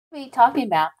We'll be talking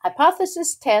about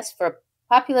hypothesis test for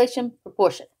population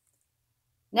proportion.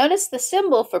 Notice the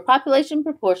symbol for population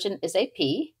proportion is a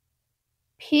p.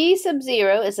 P sub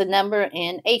 0 is a number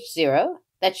in H0.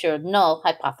 That's your null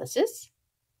hypothesis.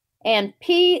 And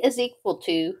P is equal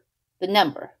to the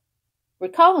number.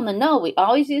 Recall in the null, we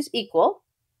always use equal.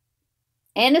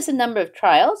 N is the number of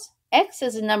trials. X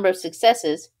is the number of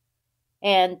successes.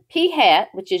 And P hat,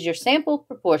 which is your sample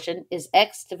proportion, is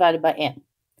X divided by N.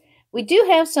 We do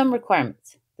have some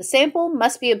requirements. The sample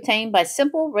must be obtained by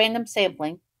simple random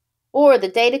sampling, or the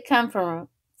data come from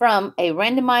a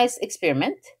randomized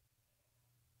experiment.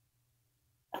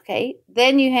 Okay,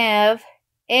 then you have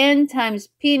N times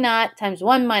P naught times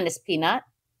 1 minus P naught,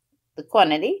 the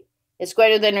quantity, is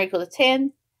greater than or equal to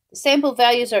 10. The sample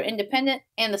values are independent,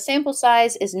 and the sample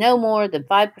size is no more than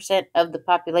 5% of the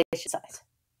population size.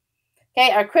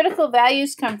 Okay, our critical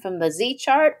values come from the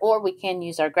Z-chart, or we can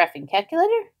use our graphing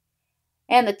calculator.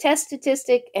 And the test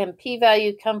statistic and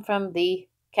p-value come from the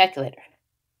calculator.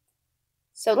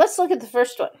 So let's look at the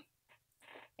first one.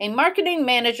 A marketing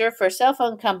manager for a cell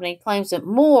phone company claims that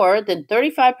more than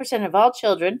 35% of all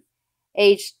children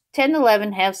aged 10 to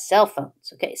 11 have cell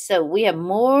phones. Okay, so we have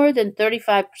more than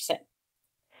 35%.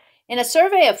 In a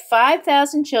survey of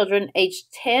 5,000 children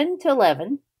aged 10 to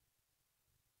 11,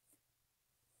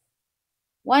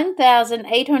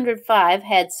 1,805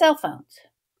 had cell phones.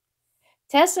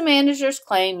 Test the manager's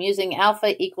claim using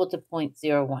alpha equal to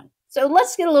 0.01. So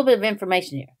let's get a little bit of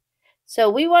information here. So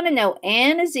we want to know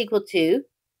N is equal to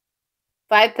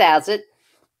 5,000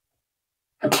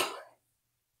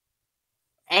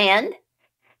 and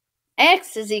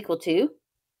X is equal to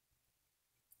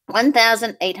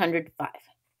 1,805.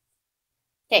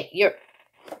 Okay, your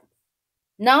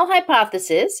null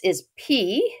hypothesis is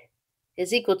P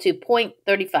is equal to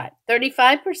 0.35.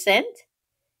 35%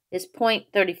 is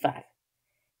 0.35.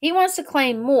 He wants to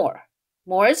claim more.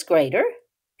 More is greater.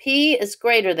 P is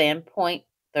greater than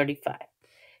 0.35.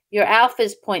 Your alpha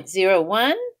is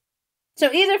 0.01.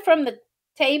 So either from the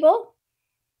table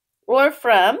or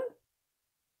from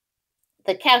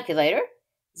the calculator,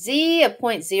 Z of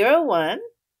 0.01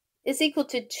 is equal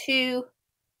to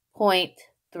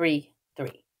 2.33.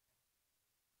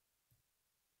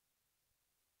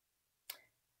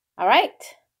 All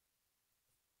right.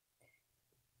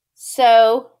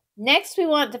 So next we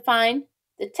want to find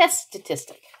the test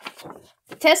statistic.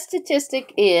 The test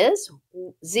statistic is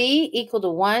Z equal to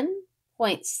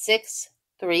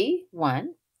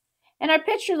 1.631. And our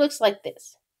picture looks like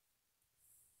this.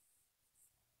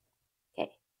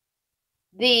 Okay.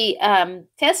 The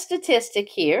test statistic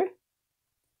here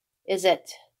is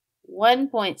at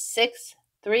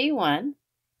 1.631.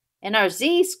 And our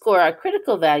Z score, our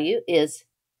critical value, is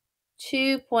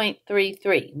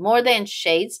 2.33. More than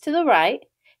shades to the right.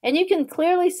 And you can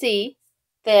clearly see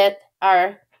that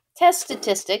our test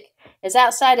statistic is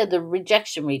outside of the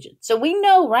rejection region. So we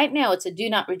know right now it's a do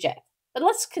not reject. But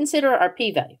let's consider our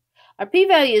p-value. Our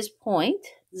p-value is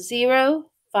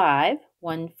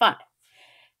 0.0515.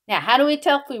 Now, how do we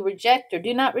tell if we reject or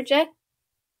do not reject?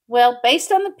 Well,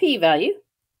 based on the p-value,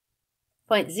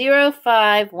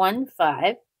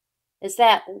 0.0515, is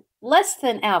that less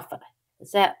than alpha?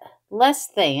 Is that less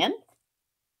than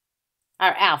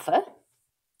our alpha,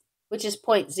 which is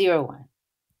 0.01?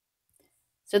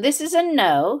 So this is a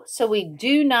no, so we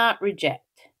do not reject.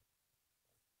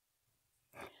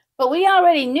 But we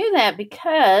already knew that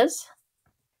because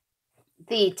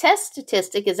the test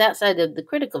statistic is outside of the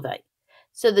critical value.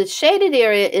 So the shaded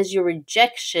area is your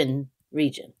rejection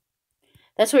region.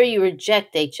 That's where you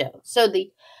reject HO. So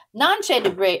the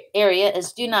non-shaded area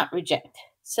is do not reject.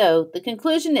 So the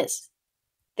conclusion is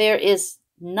there is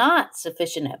not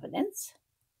sufficient evidence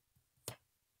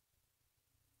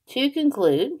to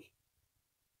conclude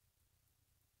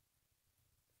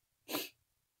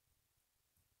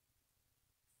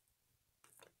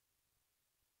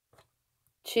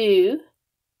we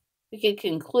could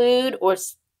conclude or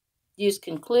use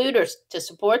conclude or to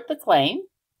support the claim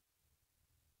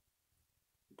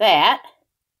that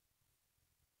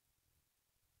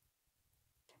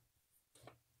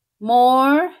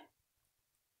more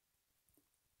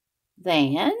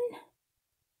than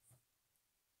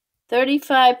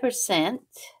 35%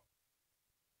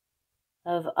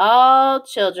 of all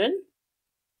children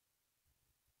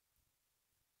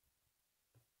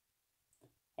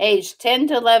aged 10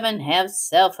 to 11 have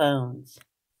cell phones.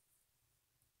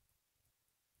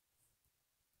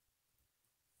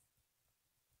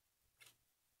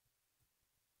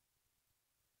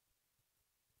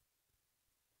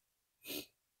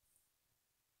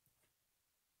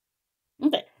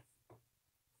 Okay.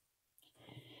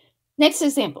 Next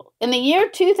example. In the year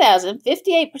 2000,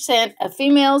 58% of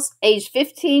females aged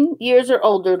 15 years or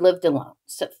older lived alone.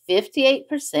 So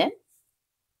 58%,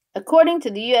 according to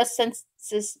the U.S.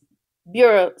 Census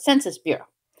Bureau.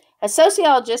 A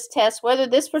sociologist tests whether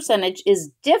this percentage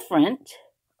is different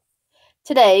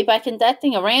today by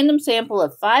conducting a random sample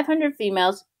of 500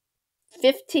 females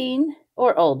 15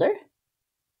 or older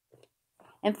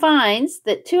and finds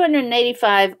that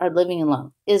 285 are living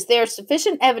alone. Is there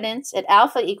sufficient evidence at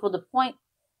alpha equal to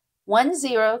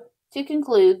 0.10 to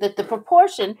conclude that the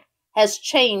proportion has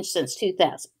changed since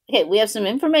 2000? Okay, we have some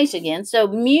information again. So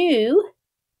mu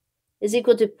is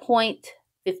equal to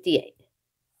 0.58.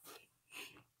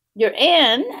 Your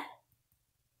n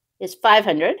is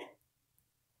 500.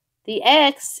 The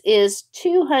x is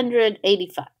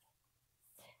 285.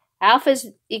 Alpha is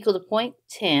equal to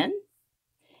 0.10.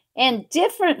 And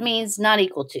different means not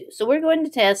equal to. So we're going to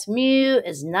test mu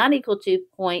is not equal to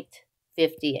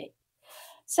 0.58.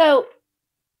 So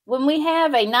when we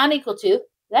have a not equal to,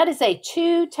 that is a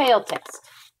two-tailed test.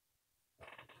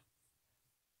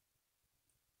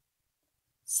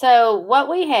 So what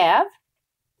we have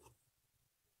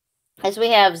is we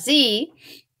have z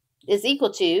is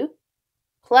equal to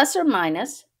plus or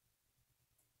minus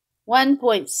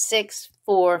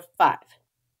 1.645.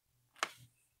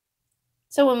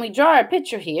 So when we draw our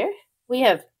picture here, we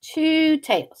have two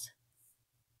tails.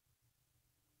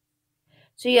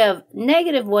 So you have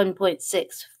negative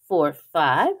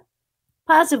 1.645,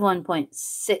 positive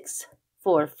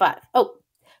 1.645. Oh,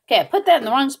 okay, I put that in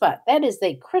the wrong spot. That is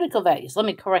the critical values. Let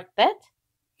me correct that.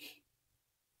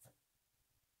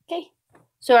 Okay,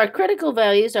 so our critical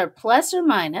values are plus or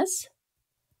minus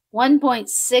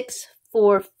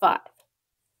 1.645.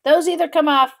 Those either come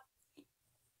off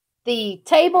the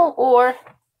table, or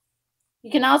you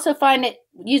can also find it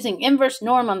using inverse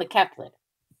norm on the calculator.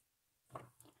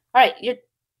 All right, your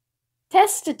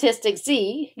test statistic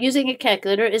Z using a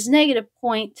calculator is negative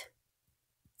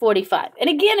 0.45. And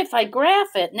again, if I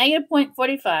graph it, negative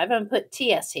 0.45, I'm going to put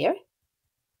TS here.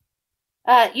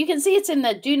 You can see it's in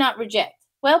the do not reject.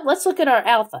 Well, let's look at our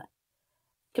alpha,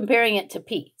 comparing it to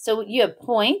P. So you have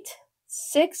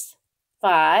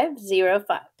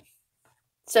 0.6505.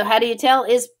 So how do you tell?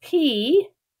 Is P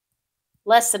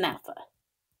less than alpha?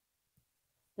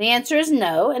 The answer is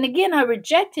no. And again, I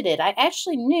rejected it. I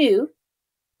actually knew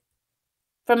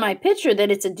from my picture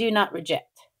that it's a do not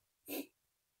reject.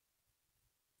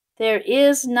 There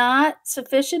is not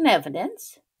sufficient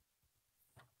evidence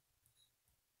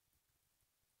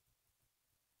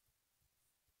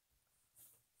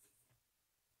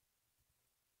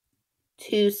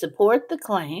to support the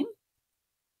claim,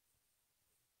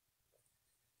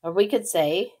 or we could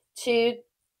say to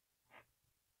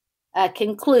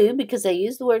conclude, because I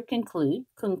use the word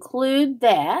conclude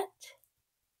that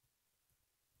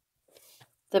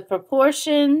the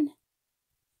proportion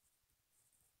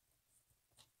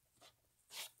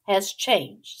has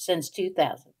changed since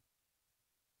 2000.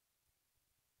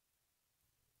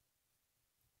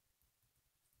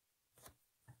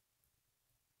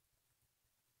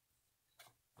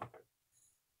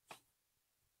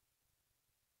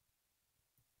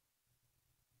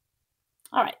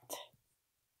 All right.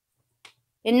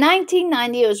 In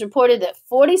 1990, it was reported that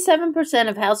 47%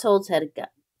 of households had a gun.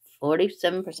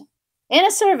 47%. In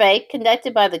a survey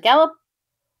conducted by the Gallup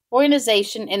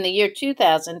organization in the year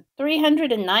 2000,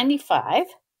 395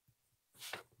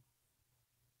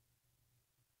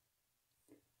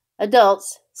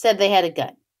 adults said they had a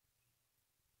gun.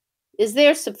 Is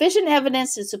there sufficient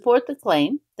evidence to support the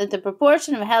claim that the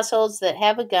proportion of households that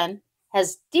have a gun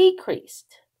has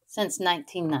decreased since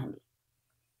 1990?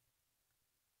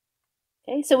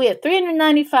 Okay, so we have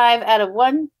 395 out of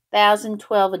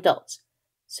 1,012 adults.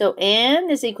 So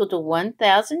N is equal to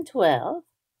 1,012.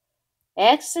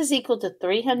 X is equal to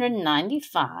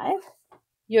 395.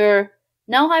 Your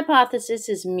null hypothesis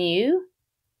is mu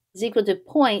is equal to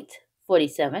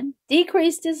 0.47.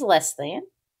 Decreased is less than.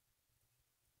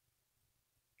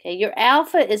 Okay, your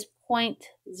alpha is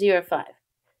 0.05.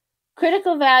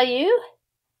 Critical value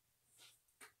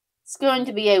is going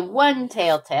to be a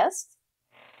one-tail test.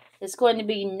 It's going to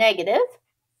be negative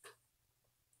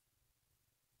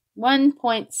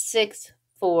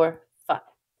 1.645.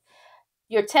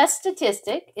 Your test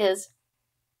statistic is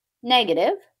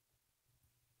negative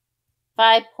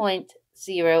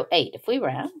 5.08 if we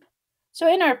round. So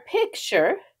in our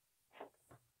picture,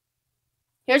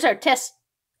 here's our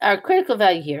critical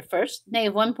value here first,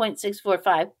 negative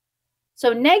 1.645.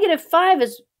 So negative 5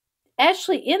 is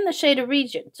actually in the shaded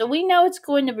region. So we know it's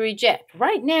going to reject.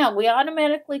 Right now, we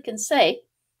automatically can say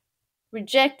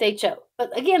reject HO.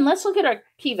 But again, let's look at our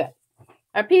p-value.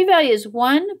 Our p-value is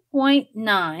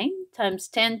 1.9 times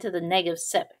 10 to the negative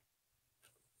 7.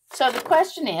 So the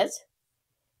question is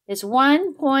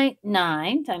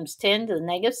 1.9 times 10 to the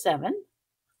negative 7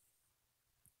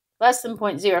 less than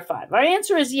 0.05? Our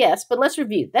answer is yes, but let's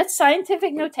review. That's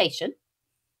scientific notation.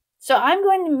 So I'm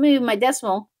going to move my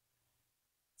decimal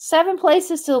 7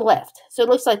 places to the left. So it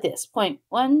looks like this.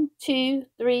 0.1, 2,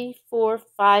 3, 4,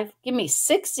 5. Give me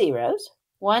 6 zeros.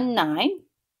 1, 9.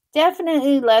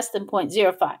 Definitely less than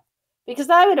 0.05. Because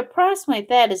I would approximate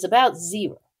that as about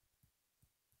 0.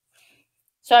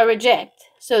 So I reject.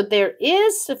 So there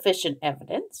is sufficient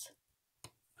evidence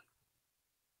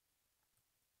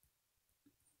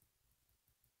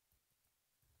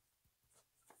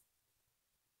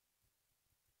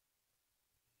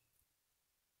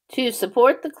to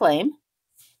support the claim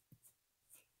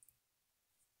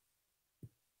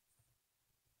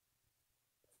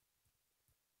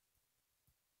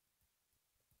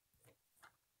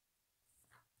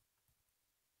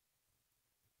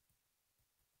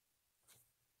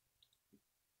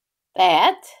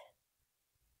that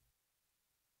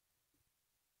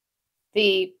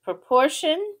the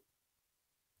proportion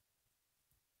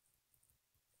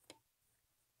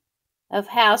of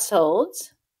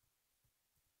households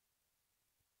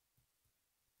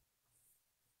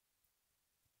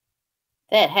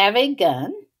that have a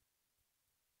gun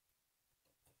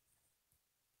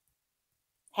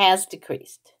has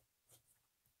decreased.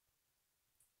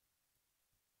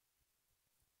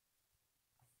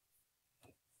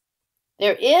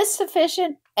 There is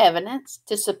sufficient evidence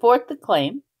to support the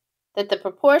claim that the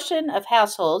proportion of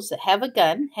households that have a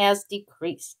gun has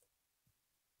decreased.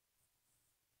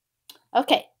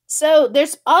 Okay, so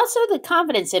there's also the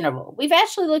confidence interval. We've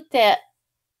actually looked at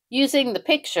using the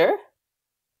picture.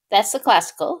 That's the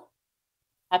classical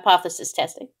hypothesis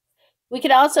testing. We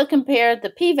could also compare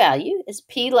the p-value as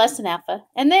p less than alpha,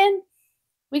 and then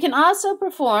we can also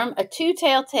perform a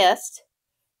two-tailed test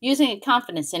using a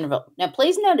confidence interval. Now,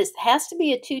 please notice it has to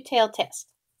be a two-tailed test.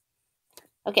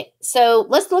 Okay, so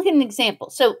let's look at an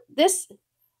example. So this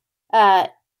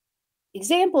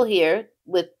example here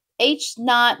with h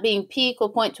naught being p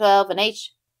equal 0.12 and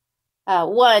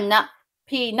h1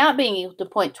 p not being equal to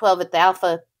 0.12 at the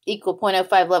alpha equal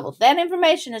 0.05 level, that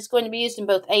information is going to be used in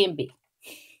both A and B.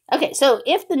 Okay, so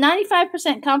if the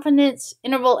 95% confidence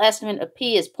interval estimate of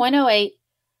p is 0.08,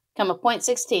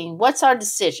 0.16, what's our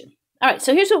decision? All right,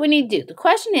 so here's what we need to do. The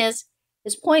question is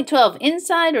 0.12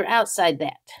 inside or outside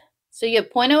that? So you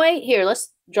have 0.08 here.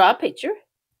 Let's draw a picture.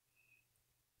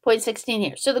 0.16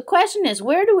 here. So the question is,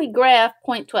 where do we graph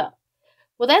 0.12?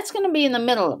 Well, that's going to be in the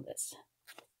middle of this.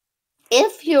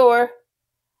 If your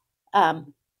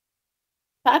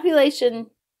population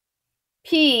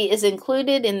P is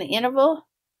included in the interval,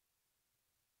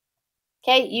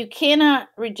 okay, you cannot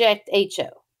reject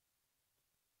HO.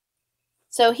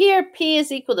 So here, P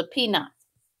is equal to P naught.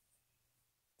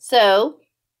 So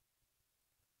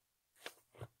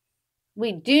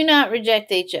we do not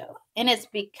reject HO. And it's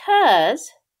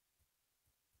because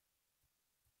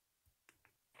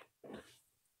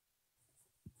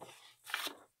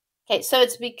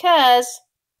it's because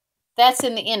that's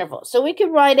in the interval. So we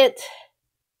could write it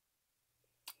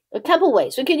a couple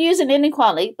ways. We could use an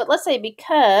inequality, but let's say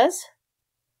because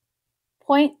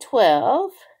 0.12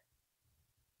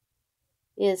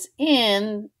 is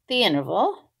in the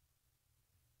interval,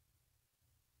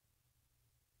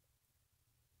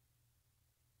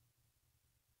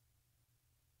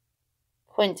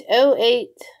 .08,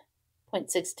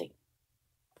 0.16.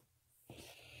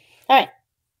 All right,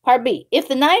 part B. If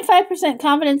the 95%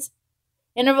 confidence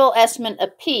interval estimate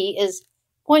of P is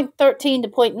 0.13 to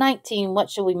 0.19,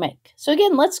 what should we make? So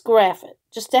again, let's graph it,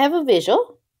 just to have a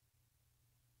visual.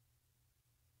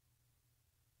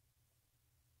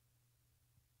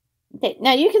 Okay,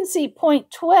 now you can see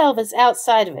 0.12 is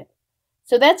outside of it.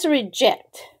 So that's a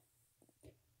reject.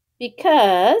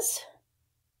 Because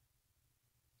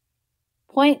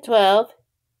 0.12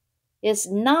 is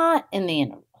not in the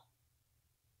interval.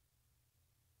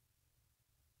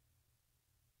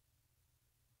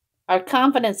 Our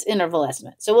confidence interval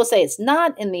estimate. So we'll say it's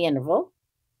not in the interval.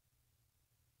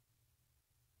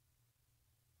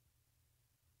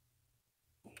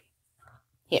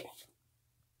 Here.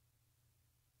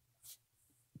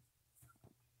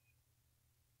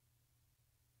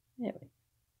 There we go.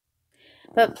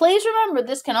 But please remember,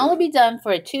 this can only be done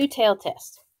for a two-tailed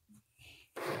test.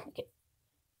 Okay.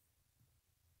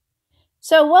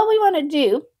 So what we want to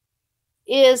do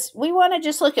is we want to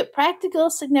just look at practical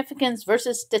significance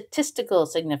versus statistical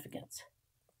significance.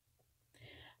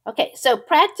 Okay, so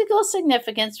practical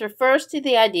significance refers to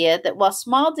the idea that while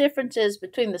small differences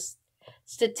between the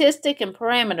statistic and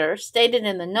parameter stated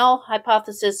in the null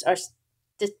hypothesis are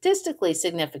statistically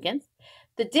significant,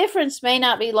 the difference may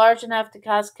not be large enough to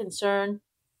cause concern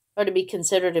or to be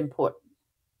considered important.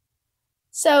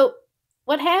 So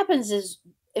what happens is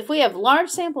if we have large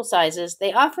sample sizes,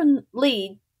 they often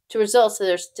lead to results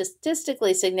that are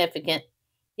statistically significant,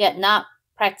 yet not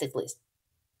practically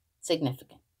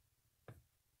significant.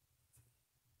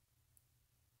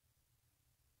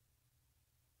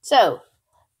 So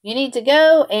you need to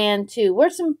go and to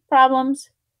work some problems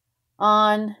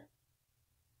on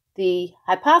the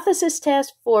hypothesis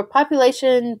test for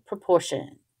population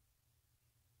proportion.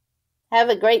 Have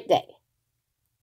a great day.